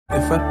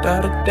If I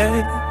die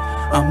today,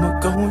 I'ma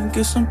go and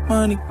get some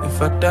money.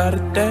 If I die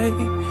today,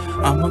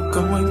 I'ma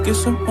go and get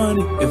some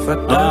money. If I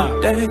die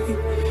today,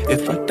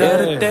 if I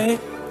die today.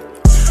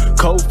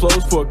 Cold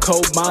flows for a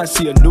cold mind,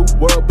 see a new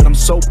world, but I'm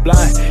so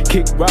blind.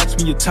 Kick rocks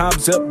when your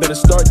time's up, better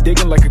start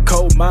digging like a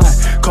coal mine.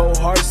 Cold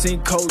heart,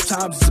 seen cold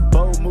times, it's a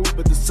bold move,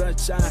 but the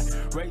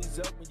sunshine raise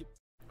up when you...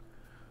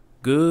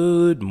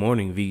 Good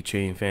morning,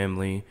 VeChain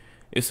family.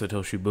 It's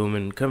Satoshi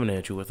Boomin coming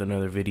at you with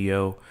another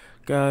video.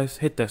 Guys,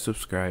 hit that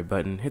subscribe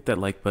button, hit that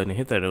like button,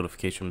 hit that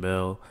notification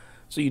bell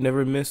so you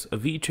never miss a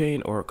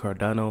VeChain or a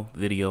Cardano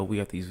video. We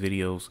got these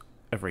videos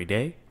every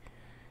day.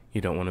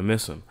 You don't want to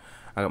miss them.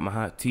 I got my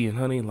hot tea and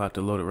honey, locked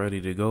and loaded, ready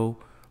to go.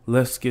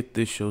 Let's get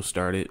this show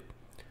started.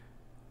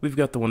 We've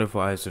got the wonderful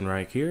Eisen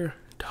right here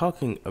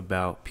talking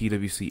about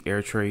PWC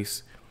Air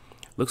Trace.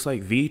 Looks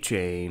like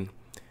VeChain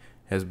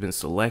has been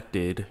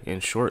selected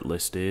and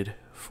shortlisted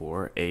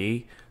for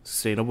a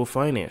sustainable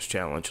finance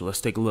challenge.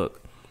 Let's take a look.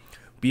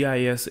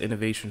 BIS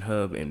Innovation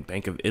Hub and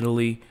Bank of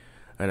Italy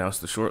announced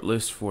the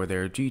shortlist for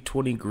their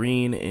G20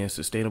 Green and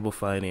Sustainable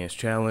Finance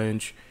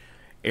Challenge.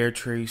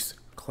 Airtrace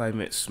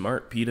Climate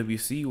Smart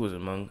PWC was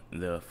among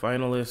the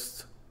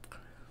finalists.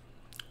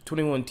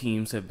 21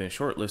 teams have been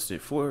shortlisted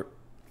for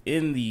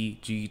in the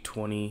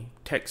G20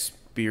 Tech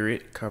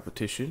Spirit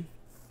competition.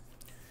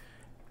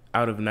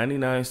 Out of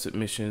 99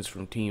 submissions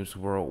from teams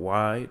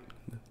worldwide,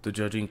 the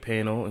judging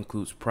panel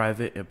includes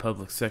private and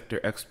public sector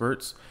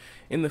experts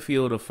in the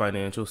field of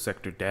financial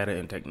sector data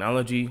and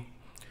technology.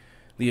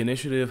 The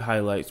initiative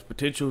highlights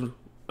potential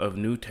of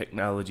new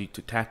technology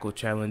to tackle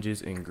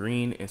challenges in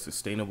green and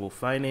sustainable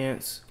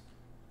finance.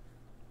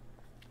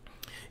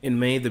 In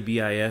May, the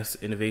BIS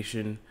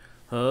Innovation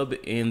Hub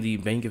and the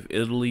Bank of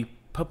Italy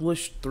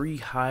published 3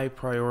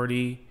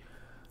 high-priority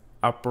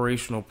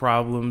operational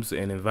problems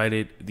and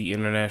invited the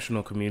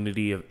international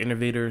community of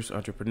innovators,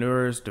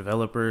 entrepreneurs,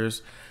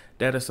 developers,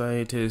 data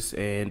scientists,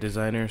 and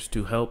designers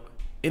to help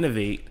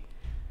innovate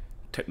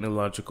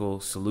technological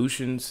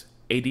solutions.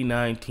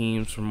 89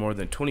 teams from more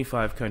than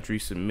 25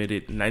 countries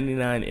submitted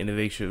 99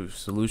 innovative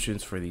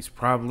solutions for these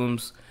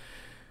problems.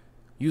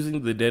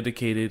 Using the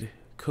dedicated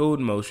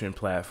CodeMotion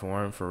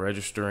platform for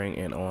registering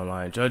and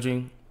online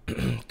judging,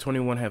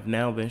 21 have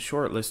now been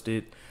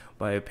shortlisted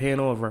by a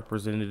panel of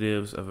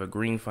representatives of a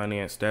green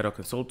finance data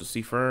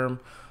consultancy firm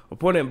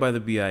appointed by the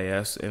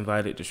BIS,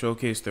 invited to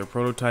showcase their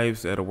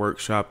prototypes at a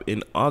workshop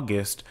in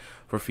August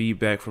for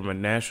feedback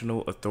from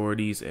national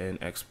authorities and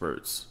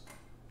experts.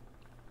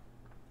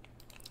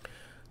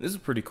 This is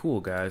pretty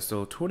cool, guys.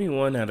 So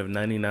 21 out of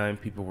 99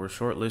 people were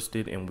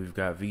shortlisted, and we've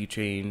got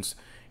VeChain's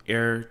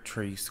Air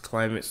Trace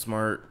Climate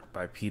Smart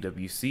by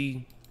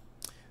PWC.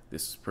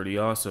 This is pretty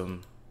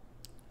awesome.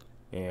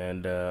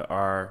 And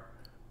our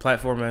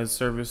platform as a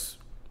service,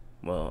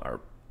 well, our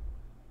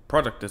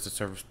product as a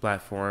service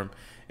platform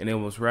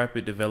enables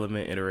rapid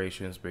development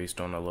iterations based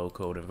on a low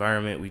code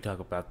environment. We talked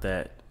about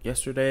that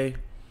yesterday.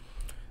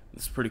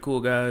 It's pretty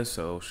cool, guys.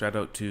 So shout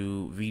out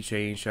to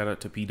VeChain, shout out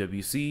to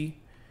PWC,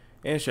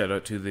 and shout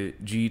out to the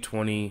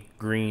G20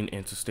 Green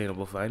and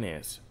Sustainable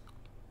Finance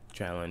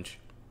Challenge.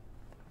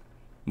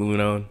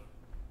 Moving on.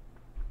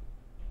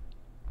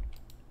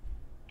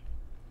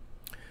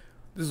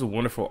 This is a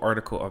wonderful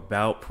article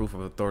about Proof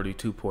of Authority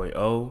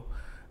 2.0.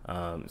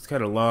 It's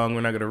kind of long.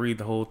 We're not going to read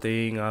the whole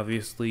thing,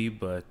 obviously,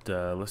 but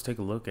let's take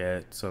a look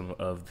at some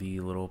of the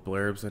little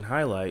blurbs and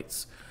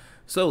highlights.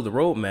 So the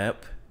roadmap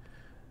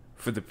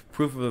for the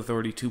Proof of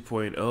Authority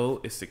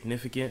 2.0 is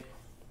significant.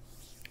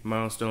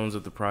 Milestones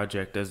of the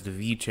project, as the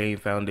VeChain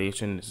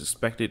Foundation is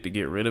expected to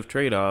get rid of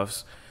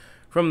trade-offs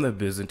from the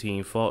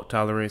Byzantine fault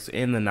tolerance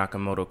and the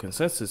Nakamoto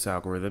consensus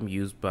algorithm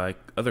used by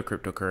other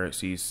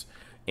cryptocurrencies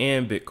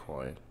and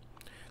Bitcoin.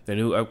 The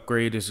new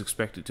upgrade is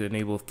expected to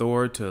enable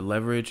Thor to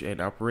leverage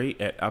and operate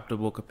at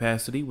optimal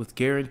capacity with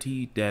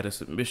guaranteed data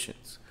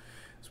submissions.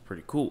 It's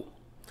pretty cool.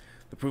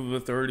 The Proof of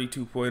Authority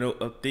 2.0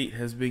 update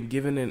has been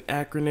given an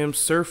acronym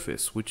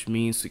SURFACE, which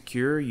means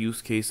Secure,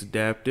 Use Case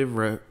Adaptive,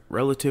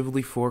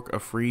 Relatively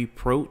Fork-Free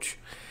Approach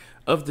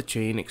of the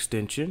Chain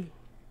Extension.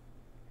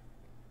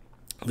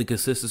 The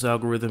consensus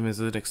algorithm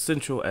is an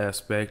essential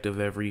aspect of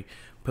every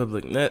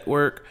public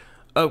network.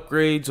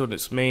 Upgrades on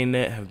its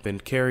mainnet have been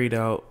carried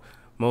out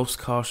most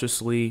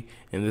cautiously,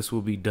 and this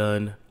will be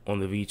done on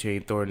the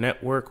VeChainThor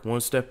network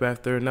one step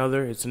after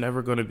another. It's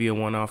never going to be a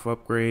one-off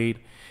upgrade.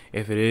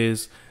 If it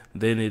is,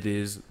 then it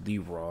is the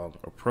wrong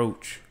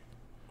approach.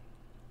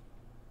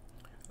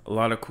 A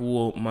lot of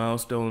cool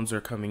milestones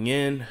are coming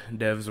in.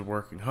 Devs are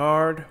working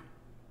hard.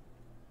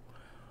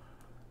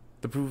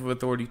 The Proof of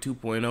Authority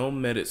 2.0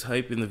 met its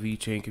hype in the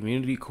VeChain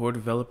community. Core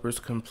developers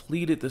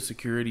completed the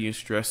security and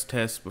stress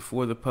tests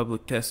before the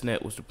public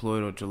testnet was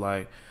deployed on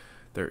July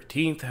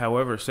 13th.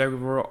 However,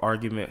 several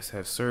arguments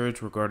have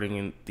surged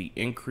regarding the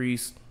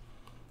increase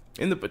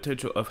in the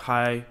potential of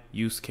high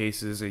use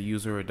cases and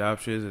user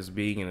adoption as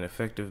being an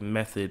effective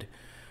method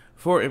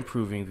for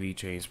improving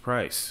VeChain's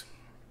price.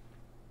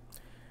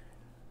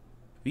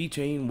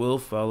 VeChain will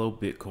follow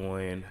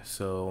Bitcoin,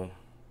 so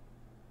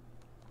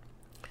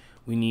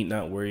we need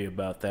not worry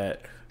about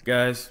that.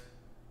 Guys,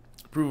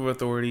 Proof of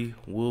authority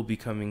will be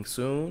coming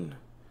soon,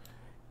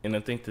 and I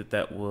think that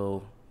that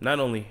will not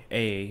only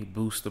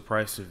boost the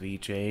price of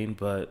VeChain,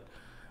 but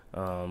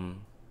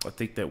I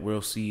think that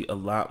we'll see a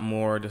lot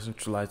more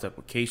decentralized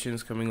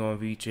applications coming on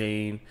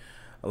VeChain,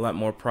 a lot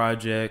more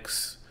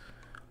projects.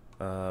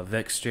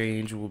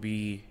 VexChange will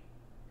be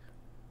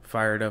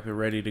fired up and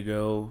ready to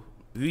go.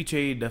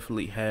 VeChain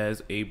definitely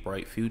has a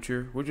bright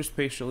future. We're just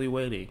patiently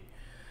waiting.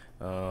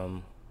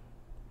 And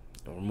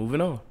we're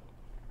moving on.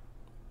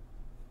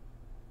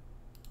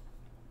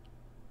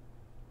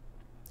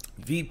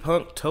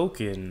 VeChain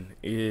Token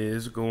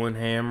is going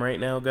ham right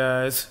now,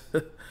 guys.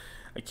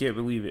 I can't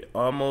believe it.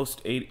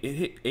 It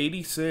hit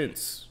 80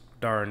 cents,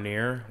 darn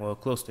near. Well,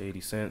 close to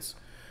 80 cents.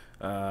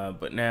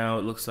 But now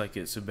it looks like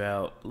it's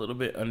about a little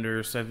bit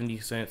under 70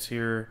 cents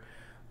here.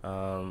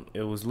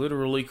 It was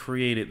literally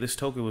created. This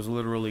token was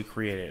literally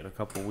created a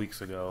couple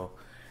weeks ago,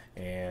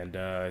 and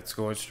it's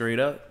going straight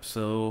up.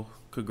 So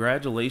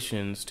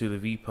congratulations to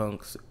the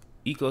VeChain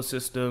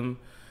ecosystem.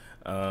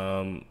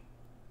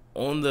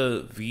 On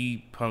the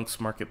VeChain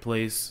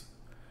marketplace,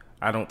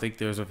 I don't think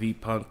there's a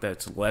VeChain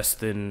that's less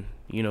than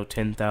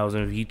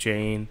 10,000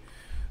 VeChain.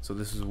 So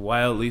this is a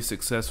wildly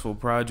successful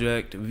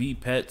project.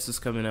 VPETS is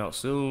coming out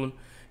soon.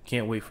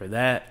 Can't wait for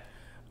that.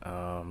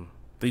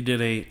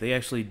 They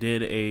actually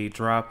did a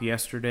drop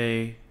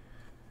yesterday,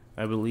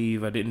 I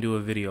believe. I didn't do a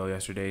video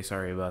yesterday.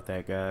 Sorry about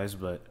that, guys,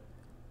 but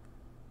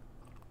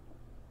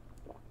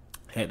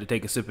had to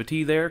take a sip of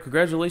tea there.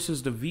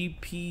 Congratulations to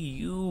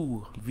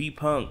VPU,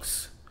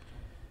 VeChain,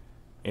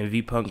 and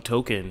VeChain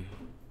Token.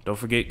 Don't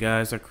forget,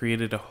 guys, I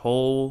created a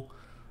whole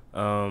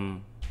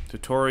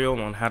tutorial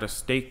on how to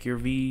stake your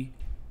VeChain,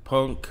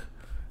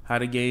 how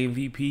to gain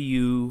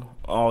VPU,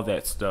 all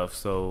that stuff.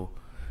 So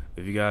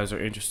if you guys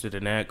are interested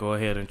in that, go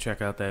ahead and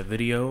check out that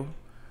video.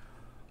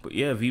 But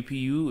yeah,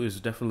 VPU is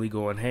definitely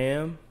going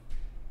ham,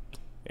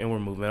 and we're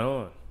moving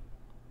on.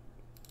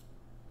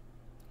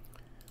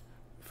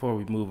 Before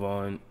we move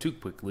on too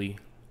quickly,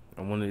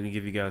 I wanted to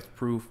give you guys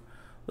proof.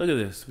 Look at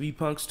this,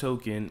 VeChain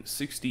Token,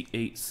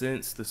 68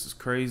 cents. This is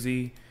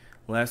crazy.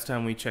 Last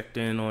time we checked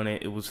in on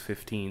it, it was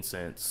 15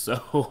 cents.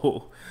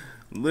 So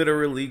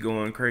literally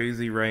going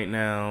crazy right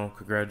now.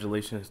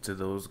 Congratulations to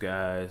those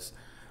guys.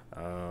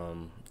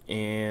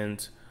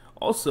 And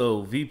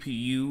also,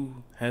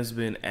 VPU has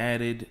been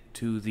added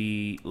to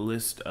the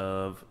list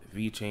of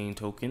VeChain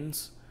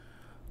tokens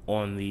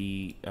on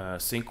the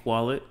Sync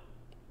wallet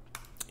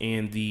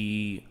and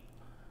the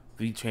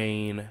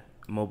VeChain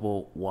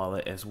mobile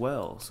wallet as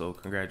well. So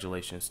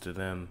congratulations to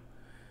them.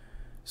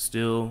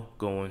 Still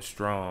going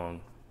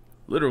strong.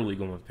 Literally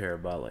going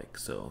parabolic.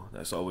 So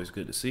that's always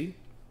good to see.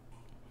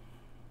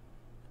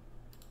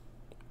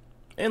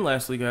 And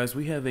lastly, guys,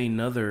 we have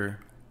another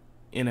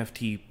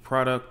NFT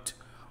product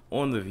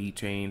on the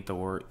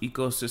VeChainThor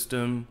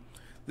ecosystem.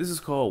 This is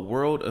called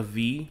World of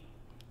V.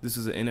 This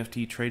is an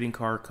NFT trading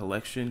card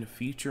collection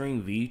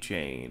featuring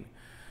VeChain.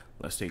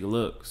 Let's take a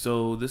look.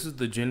 So this is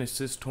the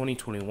Genesis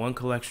 2021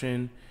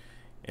 collection,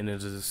 and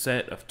it is a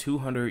set of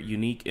 200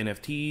 unique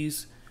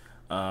NFTs,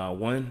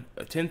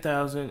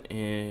 10,000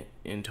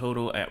 in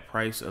total at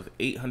price of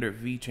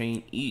 800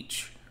 VeChain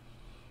each.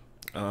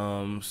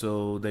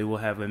 So they will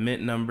have a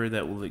mint number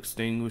that will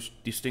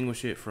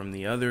distinguish it from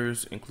the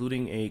others,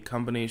 including a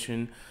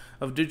combination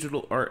of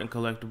digital art and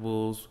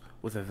collectibles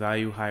with a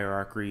value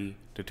hierarchy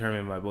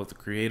determined by both the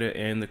creator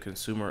and the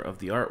consumer of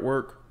the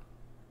artwork.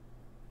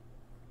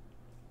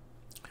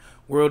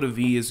 World of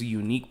V is a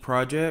unique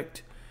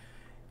project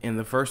and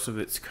the first of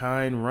its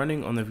kind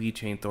running on the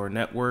VeChainThor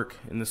network.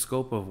 In the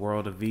scope of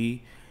World of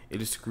V,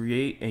 it is to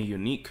create a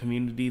unique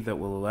community that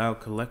will allow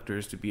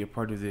collectors to be a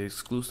part of the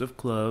exclusive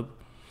club.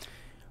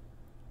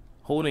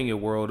 Holding a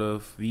World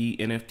of V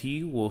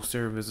NFT will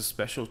serve as a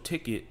special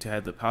ticket to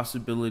have the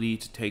possibility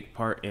to take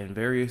part in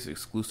various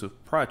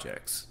exclusive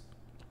projects.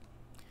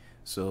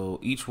 So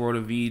each World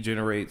of V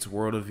generates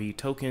World of V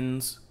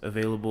tokens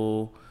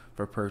available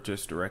for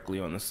purchase directly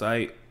on the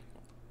site.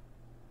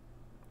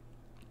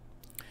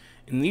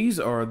 And these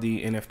are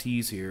the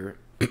NFTs here.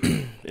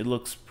 It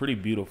looks pretty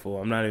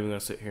beautiful. I'm not even going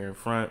to sit here in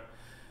front.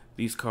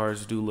 These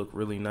cards do look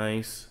really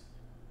nice.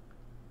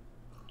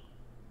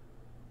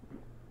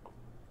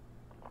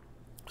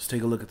 Let's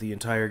take a look at the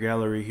entire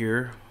gallery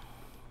here.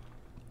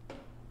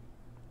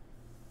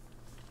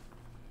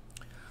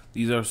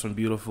 These are some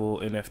beautiful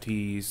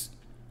NFTs.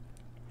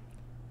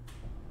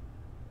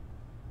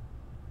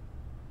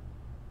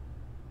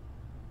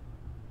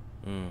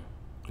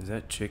 Is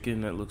that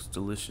chicken? That looks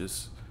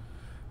delicious.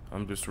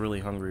 I'm just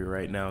really hungry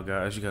right now,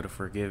 guys. You gotta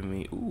forgive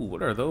me. Ooh,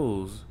 what are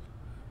those?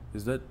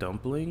 Is that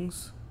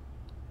dumplings?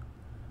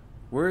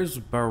 Where's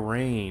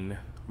Bahrain?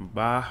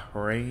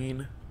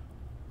 Bahrain?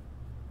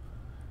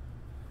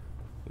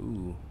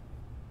 Ooh.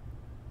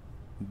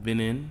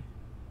 Benin.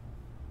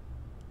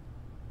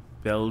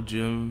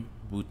 Belgium.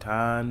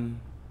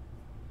 Bhutan.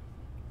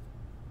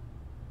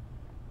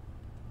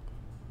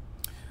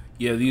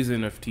 Yeah, these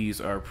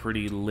NFTs are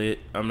pretty lit.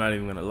 I'm not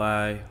even gonna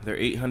lie. They're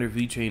 800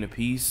 VeChain a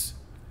piece.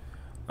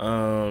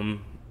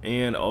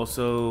 And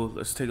also,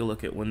 let's take a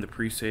look at when the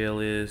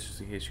pre-sale is,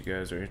 just in case you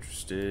guys are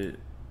interested.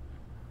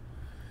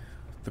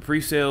 The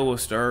pre-sale will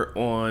start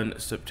on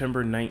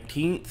September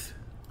 19th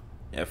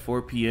at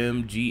 4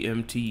 p.m.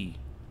 GMT.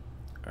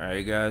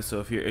 Alright guys, so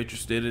if you're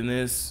interested in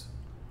this,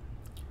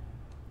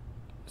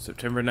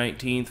 September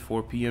 19th,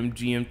 4 p.m.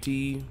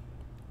 GMT.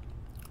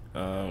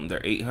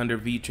 They're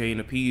 800 VeChain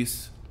a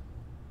piece.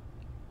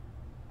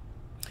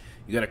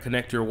 You gotta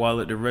connect your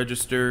wallet to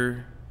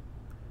register.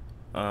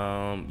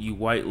 You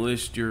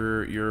whitelist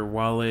your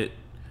wallet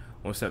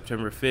on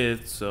September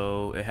 5th,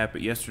 so it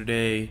happened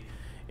yesterday,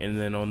 and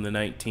then on the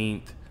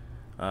 19th,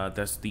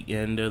 that's the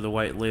end of the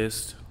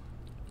whitelist.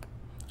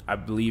 I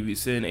believe you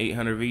send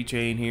 800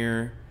 VeChain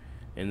here,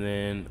 and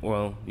then,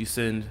 well, you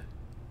send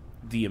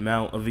the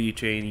amount of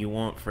VeChain you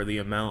want for the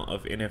amount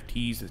of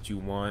NFTs that you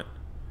want.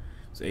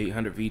 It's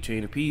 800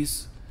 VeChain a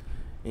piece,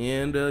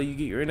 and you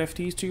get your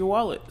NFTs to your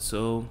wallet.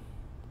 So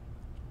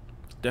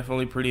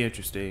definitely pretty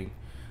interesting.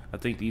 I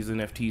think these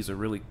NFTs are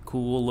really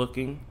cool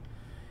looking,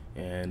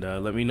 and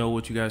let me know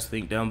what you guys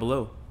think down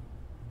below.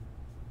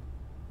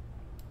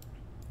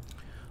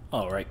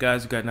 Alright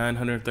guys, we got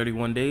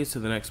 931 days to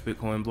the next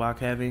Bitcoin block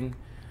halving,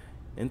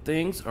 and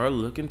things are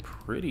looking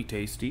pretty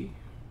tasty.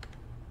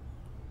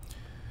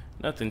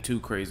 Nothing too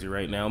crazy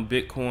right now.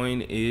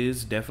 Bitcoin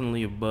is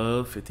definitely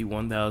above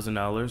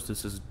 $51,000.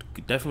 This is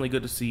definitely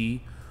good to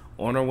see.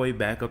 On our way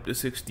back up to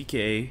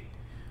 60K.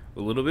 A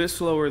little bit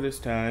slower this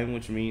time,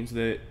 which means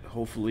that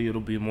hopefully it'll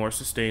be more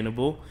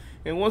sustainable.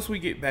 And once we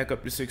get back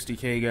up to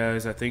 60K,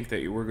 guys, I think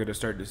that we're going to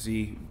start to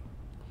see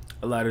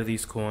a lot of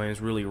these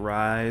coins really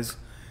rise.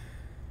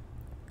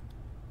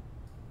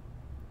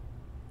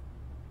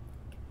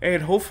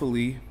 And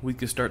hopefully we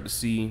can start to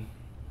see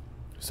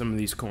some of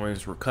these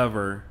coins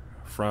recover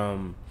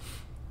from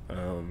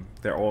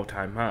their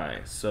all-time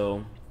highs.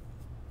 So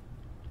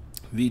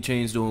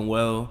VeChain's doing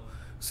well,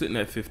 sitting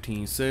at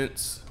 15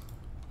 cents.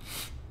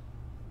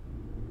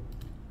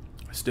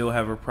 Still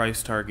have a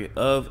price target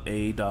of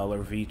 $1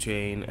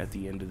 VeChain at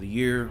the end of the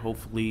year.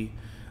 Hopefully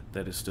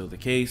that is still the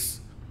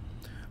case.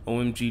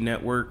 OMG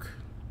network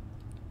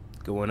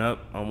going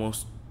up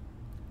almost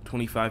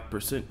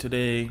 25%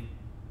 today.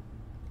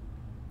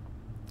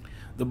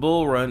 The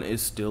bull run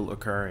is still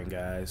occurring,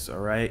 guys. All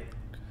right.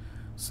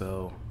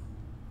 So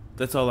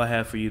that's all I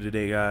have for you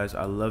today, guys.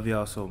 I love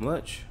y'all so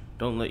much.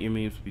 Don't let your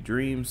memes be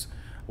dreams.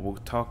 I will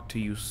talk to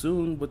you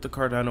soon with the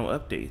Cardano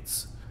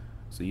updates,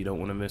 so you don't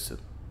want to miss it.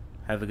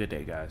 Have a good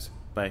day, guys.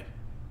 Bye.